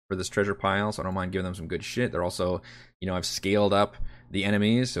for this treasure pile, so I don't mind giving them some good shit. They're also, I've scaled up the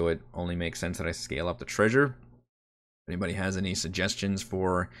enemies, so it only makes sense that I scale up the treasure. If anybody has any suggestions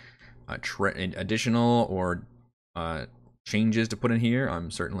for additional or changes to put in here, I'm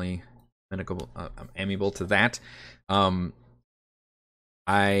certainly amiable to that. I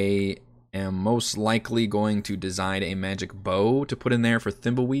am most likely going to design a magic bow to put in there for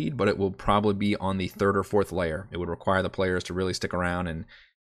Thimbleweed, but it will probably be on the 3rd or 4th layer. It would require the players to really stick around and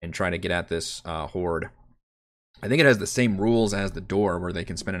try to get at this horde I think it has the same rules as the door, where they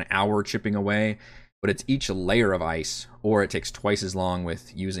can spend an hour chipping away, but it's each layer of ice, or it takes twice as long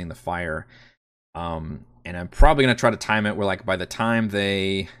with using the fire. And I'm probably going to try to time it where, like, by the time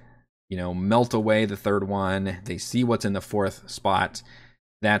they, melt away the third one, they see what's in the fourth spot,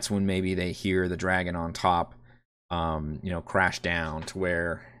 that's when maybe they hear the dragon on top, crash down, to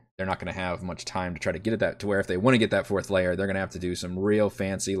where they're not going to have much time to try to get at that, to where if they want to get that fourth layer, they're going to have to do some real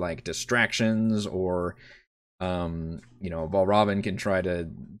fancy, like, distractions, or Valravn can try to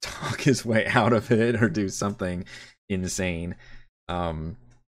talk his way out of it or do something insane.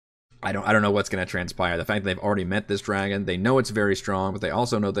 I don't know what's going to transpire. The fact that they've already met this dragon, they know it's very strong, but they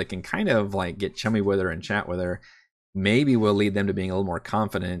also know they can kind of like get chummy with her and chat with her. Maybe will lead them to being a little more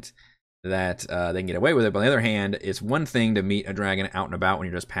confident that they can get away with it. But on the other hand, it's one thing to meet a dragon out and about when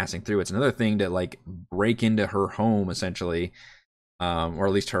you're just passing through. It's another thing to like break into her home, essentially, or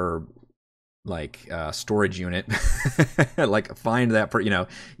at least her storage unit. Like, find that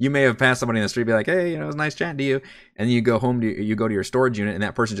you may have passed somebody in the street, be like, hey, it was nice chatting to you, and then you go home you go to your storage unit, and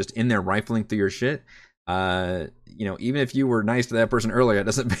that person's just in there rifling through your shit. Even if you were nice to that person earlier, it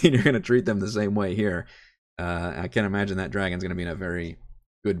doesn't mean you're going to treat them the same way here. I can't imagine that dragon's going to be in a very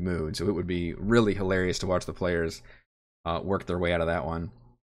good mood, so it would be really hilarious to watch the players work their way out of that one.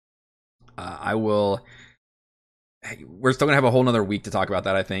 We're still going to have a whole nother week to talk about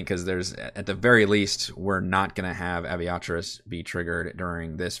that, I think, because there's, at the very least, we're not going to have Aviatris be triggered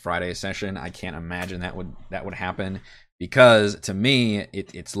during this Friday session. I can't imagine that would happen, because to me,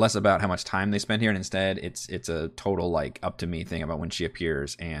 it's less about how much time they spend here, and instead it's a total like up to me thing about when she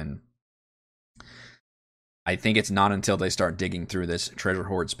appears. And I think it's not until they start digging through this treasure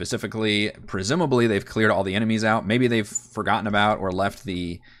hoard specifically. Presumably they've cleared all the enemies out. Maybe they've forgotten about or left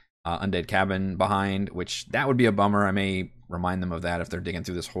the undead cabin behind, which that would be a bummer. I may remind them of that if they're digging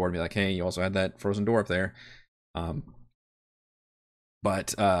through this hoard and be like, hey, you also had that frozen door up there.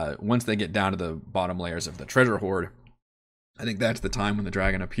 But once they get down to the bottom layers of the treasure hoard, I think that's the time when the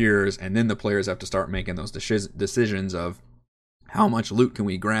dragon appears, and then the players have to start making those decisions of how much loot can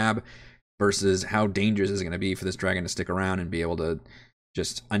we grab versus how dangerous is it going to be for this dragon to stick around and be able to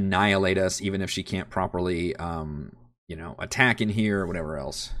just annihilate us, even if she can't properly attack in here or whatever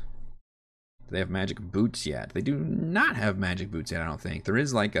else. Do they have magic boots yet? They do not have magic boots yet, I don't think. There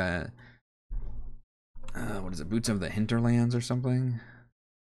is like a what is it, Boots of the Hinterlands or something?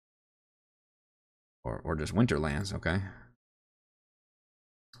 Or just Winterlands, okay.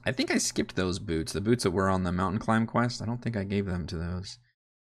 I think I skipped those boots. The boots that were on the mountain climb quest, I don't think I gave them to those.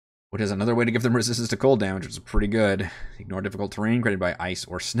 What is another way to give them resistance to cold damage, which is pretty good. Ignore difficult terrain created by ice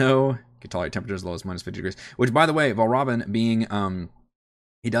or snow. Can tolerate temperatures as low as minus 50 degrees. Which, by the way, Valravn being,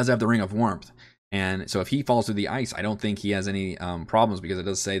 he does have the Ring of Warmth. And so if he falls through the ice, I don't think he has any problems, because it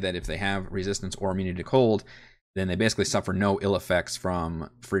does say that if they have resistance or immunity to cold, then they basically suffer no ill effects from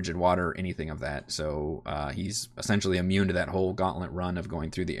frigid water or anything of that. So he's essentially immune to that whole gauntlet run of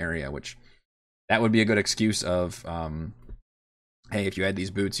going through the area, which that would be a good excuse of, hey, if you had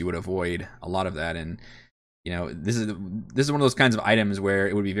these boots, you would avoid a lot of that. And this is one of those kinds of items where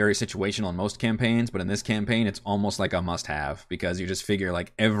it would be very situational in most campaigns, but in this campaign, it's almost like a must-have, because you just figure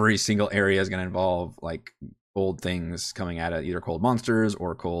like every single area is going to involve like cold things coming at it, either cold monsters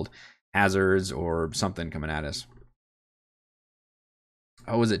or cold hazards or something coming at us.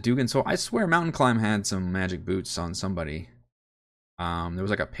 Oh, was it Dugan? So I swear Mountain Climb had some magic boots on somebody. There was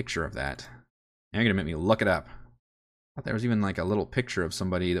like a picture of that. Now you're gonna make me look it up. I thought there was even like a little picture of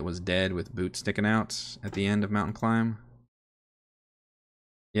somebody that was dead with boots sticking out at the end of Mountain Climb.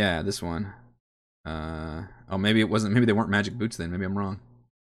 Yeah, this one. Oh, maybe it wasn't. Maybe they weren't magic boots then. Maybe I'm wrong.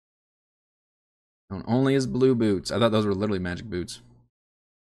 Known only as blue boots. I thought those were literally magic boots.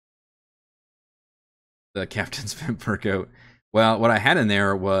 The Captain's fur coat. Well, what I had in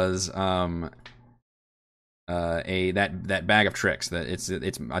there was that bag of tricks. That it's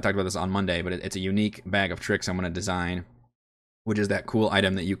I talked about this on Monday, but it's a unique bag of tricks I'm going to design, which is that cool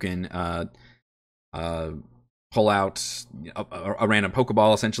item that you can pull out a random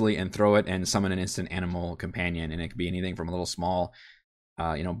Pokeball essentially and throw it and summon an instant animal companion, and it could be anything from a little small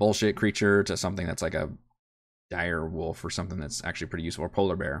bullshit creature to something that's like a dire wolf or something that's actually pretty useful, or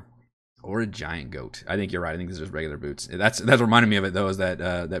polar bear. Or a giant goat. I think you're right. I think these are just regular boots. That's reminding me of it though. Is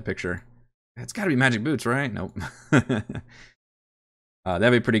that picture? It's got to be magic boots, right? Nope.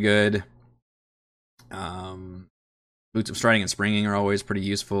 That'd be pretty good. Boots of striding and springing are always pretty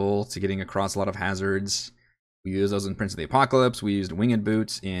useful to getting across a lot of hazards. We use those in Prince of the Apocalypse. We used winged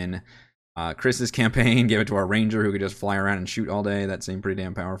boots in Chris's campaign. Gave it to our ranger who could just fly around and shoot all day. That seemed pretty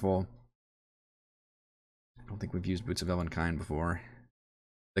damn powerful. I don't think we've used Boots of Elvenkind before.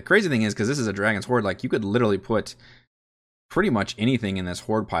 The crazy thing is, because this is a Dragon's Hoard, like you could literally put pretty much anything in this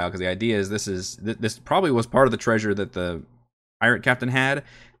hoard pile, because the idea is this probably was part of the treasure that the pirate captain had,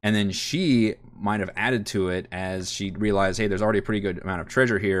 and then she might have added to it as she realized, hey, there's already a pretty good amount of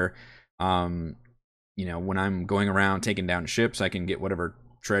treasure here. You know, when I'm going around taking down ships, I can get whatever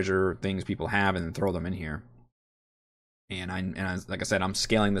treasure things people have and then throw them in here. And I like I said, I'm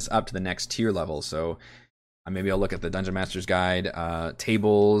scaling this up to the next tier level, so maybe I'll look at the Dungeon Master's Guide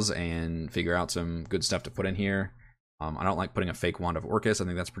tables and figure out some good stuff to put in here. I don't like putting a fake Wand of Orcus. I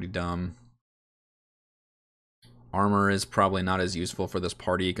think that's pretty dumb. Armor is probably not as useful for this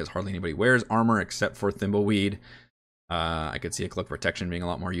party because hardly anybody wears armor except for Thimbleweed. I could see a Cloak Protection being a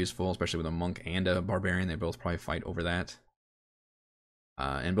lot more useful, especially with a monk and a barbarian. They both probably fight over that.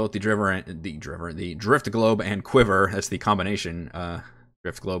 And both the Drift Globe and Quiver, that's the combination.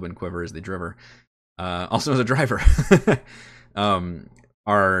 Drift Globe and Quiver is the Driver. Also as a driver.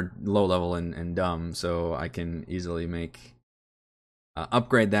 Are low level and dumb, so I can easily make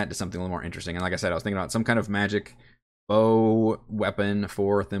upgrade that to something a little more interesting. And like I said, I was thinking about some kind of magic bow weapon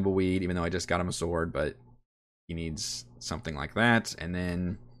for Thimbleweed, even though I just got him a sword, but he needs something like that. And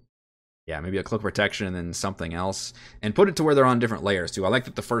then, yeah, maybe a Cloak Protection and then something else. And put it to where they're on different layers, too. I like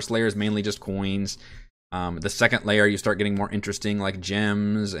that the first layer is mainly just coins. The second layer, you start getting more interesting, like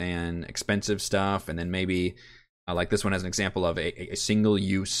gems and expensive stuff, and then maybe... like this one as an example of a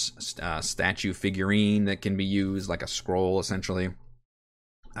single-use statue figurine that can be used like a scroll, essentially.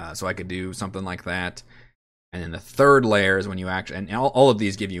 So I could do something like that. And then the third layer is when you actually... And all of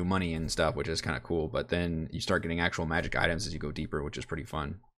these give you money and stuff, which is kind of cool. But then you start getting actual magic items as you go deeper, which is pretty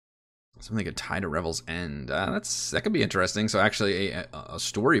fun. Something could tie to Revel's End. That could be interesting. So actually a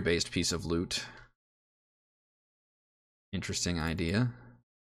story-based piece of loot. Interesting idea.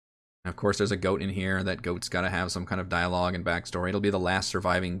 And of course, there's a goat in here. That goat's got to have some kind of dialogue and backstory. It'll be the last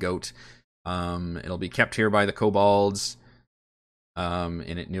surviving goat. It'll be kept here by the kobolds. And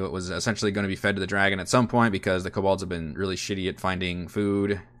it knew it was essentially going to be fed to the dragon at some point because the kobolds have been really shitty at finding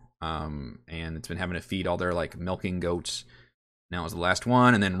food. And it's been having to feed all their like milking goats. Now it was the last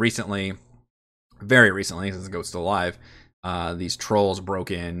one. And then recently, very recently, since the goat's still alive, these trolls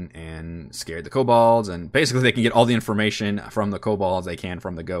broke in and scared the kobolds, and basically they can get all the information from the kobolds they can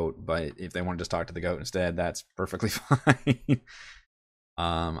from the goat, but if they want to just talk to the goat instead, that's perfectly fine.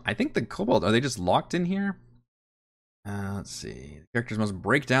 I think the kobolds, are they just locked in here? Let's see. The characters must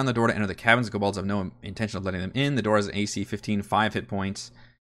break down the door to enter the cabins. The kobolds have no intention of letting them in. The door has an AC 15, 5 hit points,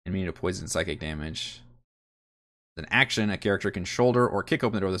 and immune to poison and psychic damage. An action, a character can shoulder or kick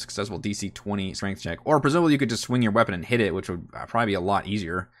open the door with a successful DC 20 strength check. Or presumably you could just swing your weapon and hit it, which would probably be a lot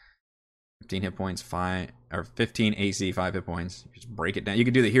easier. 15 hit points, 15 AC, 5 hit points. Just break it down. You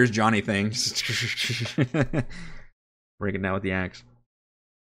could do the Here's Johnny thing. Break it down with the axe.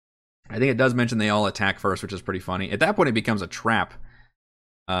 I think it does mention they all attack first, which is pretty funny. At that point, it becomes a trap,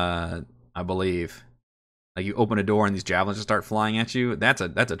 I believe. Like you open a door and these javelins just start flying at you. That's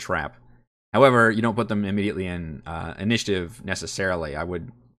a trap. However, you don't put them immediately in initiative necessarily. I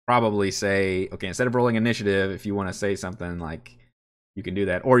would probably say, okay, instead of rolling initiative, if you want to say something like, you can do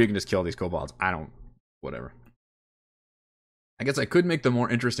that. Or you can just kill these kobolds. Whatever. I guess I could make them more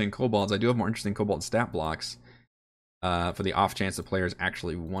interesting kobolds. I do have more interesting kobold stat blocks for the off chance the players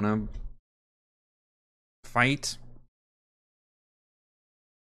actually want to fight.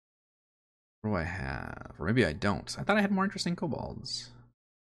 What do I have? Or maybe I don't. I thought I had more interesting kobolds.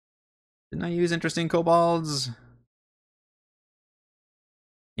 Didn't I use interesting kobolds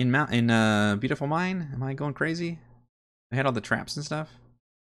in Beautiful Mine? Am I going crazy? I had all the traps and stuff.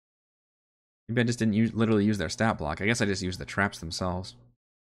 Maybe I just didn't literally use their stat block. I guess I just used the traps themselves.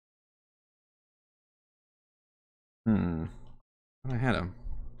 I had them.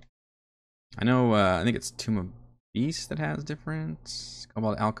 I know. I think it's Tomb of Beast that has different.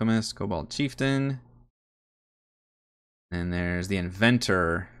 Kobold Alchemist, Kobold Chieftain, and there's the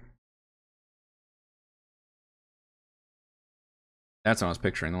Inventor. That's what I was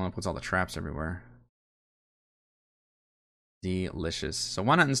picturing. The one that puts all the traps everywhere. Delicious. So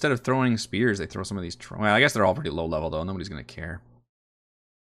why not, instead of throwing spears, they throw some of these... Well, I guess they're all pretty low level, though. Nobody's going to care.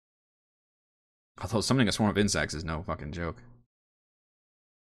 Although summoning a swarm of insects is no fucking joke.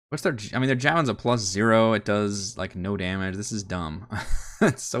 What's their... I mean, their javelin's a +0. It does, like, no damage. This is dumb.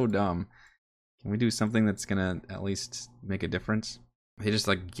 It's so dumb. Can we do something that's going to at least make a difference? They just,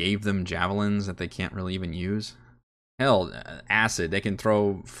 like, gave them javelins that they can't really even use. Hell, acid. They can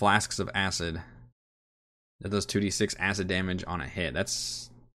throw flasks of acid. That does 2d6 acid damage on a hit.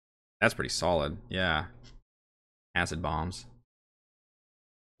 That's pretty solid. Yeah. Acid bombs.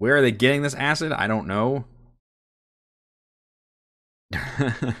 Where are they getting this acid? I don't know.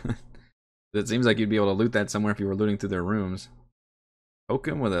 It seems like you'd be able to loot that somewhere if you were looting through their rooms. Poke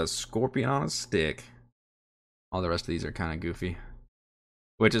him with a scorpion on a stick. All the rest of these are kind of goofy,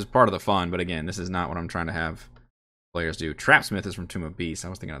 which is part of the fun, but again, this is not what I'm trying to have players do. Trapsmith is from Tomb of Beasts. I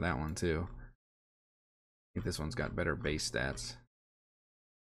was thinking of that one too. I think this one's got better base stats.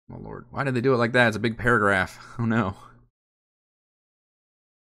 Oh lord, why did they do it like that? It's a big paragraph. Oh no.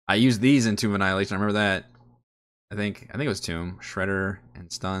 I used these in Tomb of Annihilation. I remember that. I think it was Tomb, Shredder,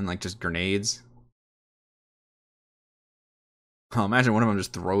 and Stun, like just grenades. Oh, imagine one of them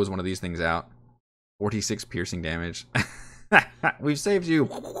just throws one of these things out. 46 piercing damage. We've saved you.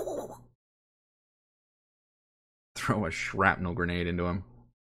 Throw a shrapnel grenade into him.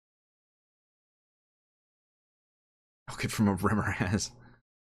 I'll get from a Remoraz.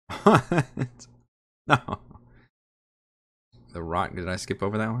 What? No. The rot. Did I skip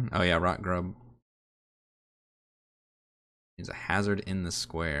over that one? Oh yeah, rot grub. There's a hazard in the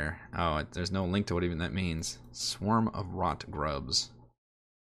square. Oh, there's no link to what even that means. Swarm of rot grubs.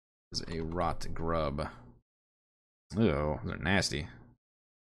 Is a rot grub. Ew, they're nasty.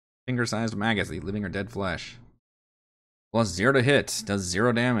 Finger-sized maggots that eat living or dead flesh. Plus 0 to hit, does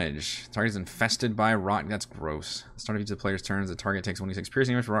 0 damage. Target is infested by rot. That's gross. The start of each of the player's turns, the target takes 1d6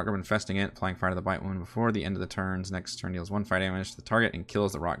 piercing damage for rot grub infesting it, applying fire to the bite wound before the end of the turns. Next turn deals 1 fire damage to the target and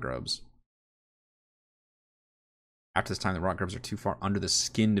kills the rot grubs. After this time, the rot grubs are too far under the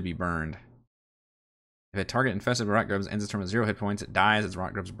skin to be burned. If a target infested with rot grubs ends its turn with 0 hit points, it dies as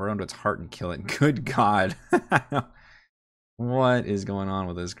rot grubs burrow into its heart and kill it. Good God. What is going on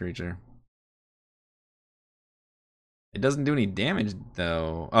with this creature? It doesn't do any damage,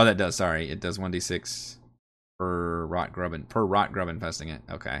 though. Oh, that does, sorry. It does 1d6 per rot grub infesting it.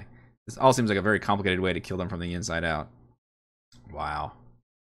 Okay. This all seems like a very complicated way to kill them from the inside out. Wow.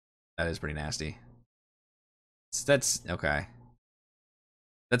 That is pretty nasty. That's okay.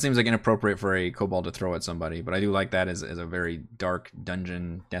 That seems like inappropriate for a kobold to throw at somebody, but I do like that as a very dark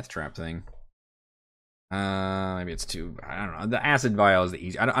dungeon death trap thing. Maybe it's too. I don't know. The acid vial is the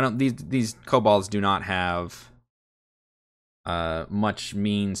easy. I don't. These kobolds do not have much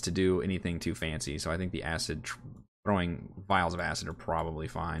means to do anything too fancy, so I think the acid throwing vials of acid are probably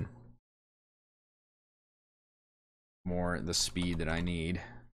fine. More the speed that I need.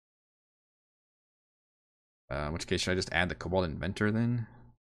 In which case, should I just add the Kobold Inventor then?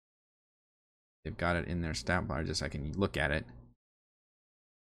 They've got it in their stat bar, just so I can look at it.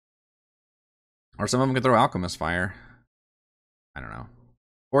 Or some of them could throw Alchemist Fire. I don't know.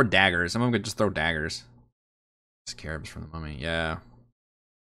 Or daggers. Some of them could just throw daggers. Scarabs from the Mummy, yeah.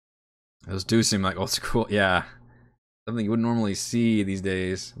 Those do seem like old school, yeah. Something you wouldn't normally see these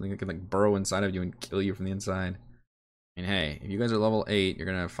days. Something that could like burrow inside of you and kill you from the inside. I mean, hey, if you guys are level 8, you're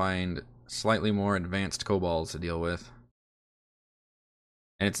gonna find slightly more advanced kobolds to deal with.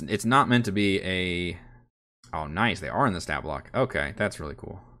 And it's not meant to be a... Oh, nice, they are in the stat block. Okay, that's really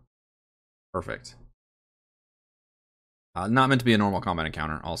cool. Perfect. Not meant to be a normal combat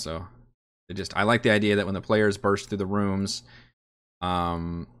encounter, also. I like the idea that when the players burst through the rooms,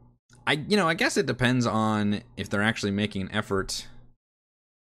 I guess it depends on if they're actually making an effort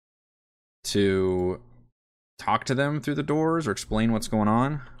to talk to them through the doors or explain what's going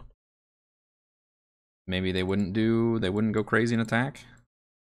on. Maybe they wouldn't go crazy and attack.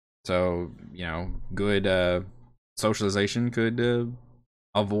 So, good socialization could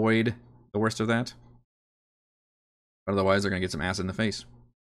avoid the worst of that. But otherwise, they're going to get some acid in the face.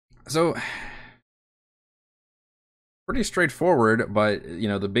 So, pretty straightforward, but,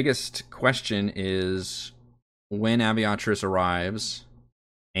 the biggest question is when Aviatris arrives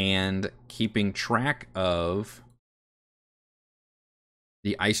and keeping track of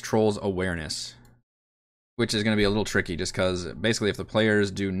the Ice Troll's awareness, which is going to be a little tricky just because basically if the players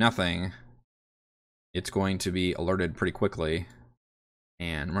do nothing, it's going to be alerted pretty quickly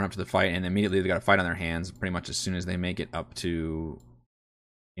and run up to the fight, and immediately they got a fight on their hands pretty much as soon as they make it up to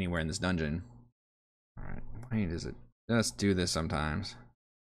anywhere in this dungeon. Alright, why does it just do this sometimes?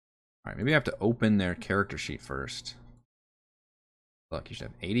 Alright, maybe I have to open their character sheet first. Look, you should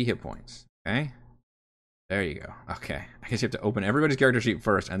have 80 hit points. Okay? There you go. Okay. I guess you have to open everybody's character sheet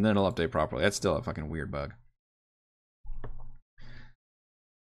first, and then it'll update properly. That's still a fucking weird bug.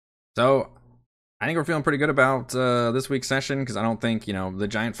 So, I think we're feeling pretty good about this week's session, because I don't think, the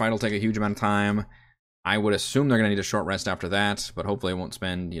giant fight will take a huge amount of time. I would assume they're going to need a short rest after that, but hopefully it won't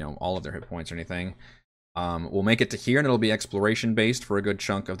spend, all of their hit points or anything. We'll make it to here, and it'll be exploration-based for a good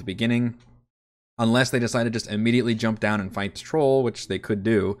chunk of the beginning. Unless they decide to just immediately jump down and fight the troll, which they could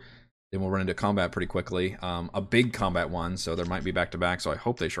do, then we'll run into combat pretty quickly. A big combat one, so there might be back-to-back, so I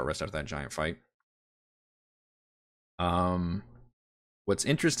hope they short rest after that giant fight. What's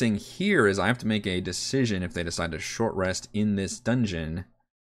interesting here is I have to make a decision if they decide to short rest in this dungeon.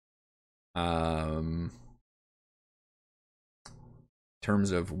 In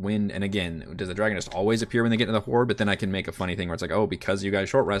terms of when, and again, does the dragon just always appear when they get into the horde? But then I can make a funny thing where it's like, oh, because you guys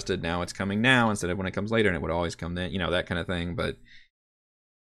short rested, now it's coming now instead of when it comes later, and it would always come then, you know, that kind of thing. But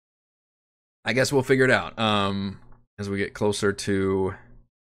I guess we'll figure it out as we get closer to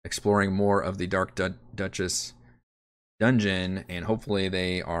exploring more of the Dark Duchess dungeon, and hopefully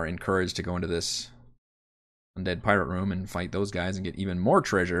they are encouraged to go into this undead pirate room and fight those guys and get even more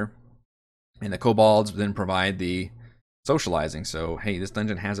treasure. And the kobolds then provide the socializing. So hey, this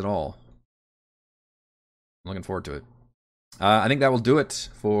dungeon has it all. I'm looking forward to it. I think that will do it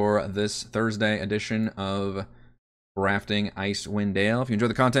for this Thursday edition of Crafting Icewind Dale. If you enjoy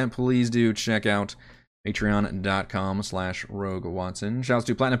the content, please do check out patreon.com/RogueWatson. Shouts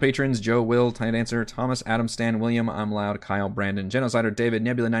to Platinum patrons Joe, Will, Tiny Dancer, Thomas, Adam, Stan, William, I'm Loud, Kyle, Brandon, Genocider, David,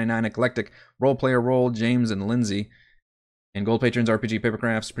 Nebula99, Eclectic, Roleplayer Roll, James, and Lindsay. And gold patrons RPG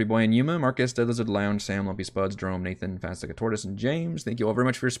Papercrafts, Pretty Boy and Yuma, Marcus, Dead Lizard Lounge, Sam, Lumpy Spuds, Jerome, Nathan, Fast Like a Tortoise, and James. Thank you all very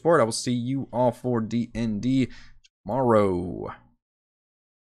much for your support. I will see you all for D&D tomorrow.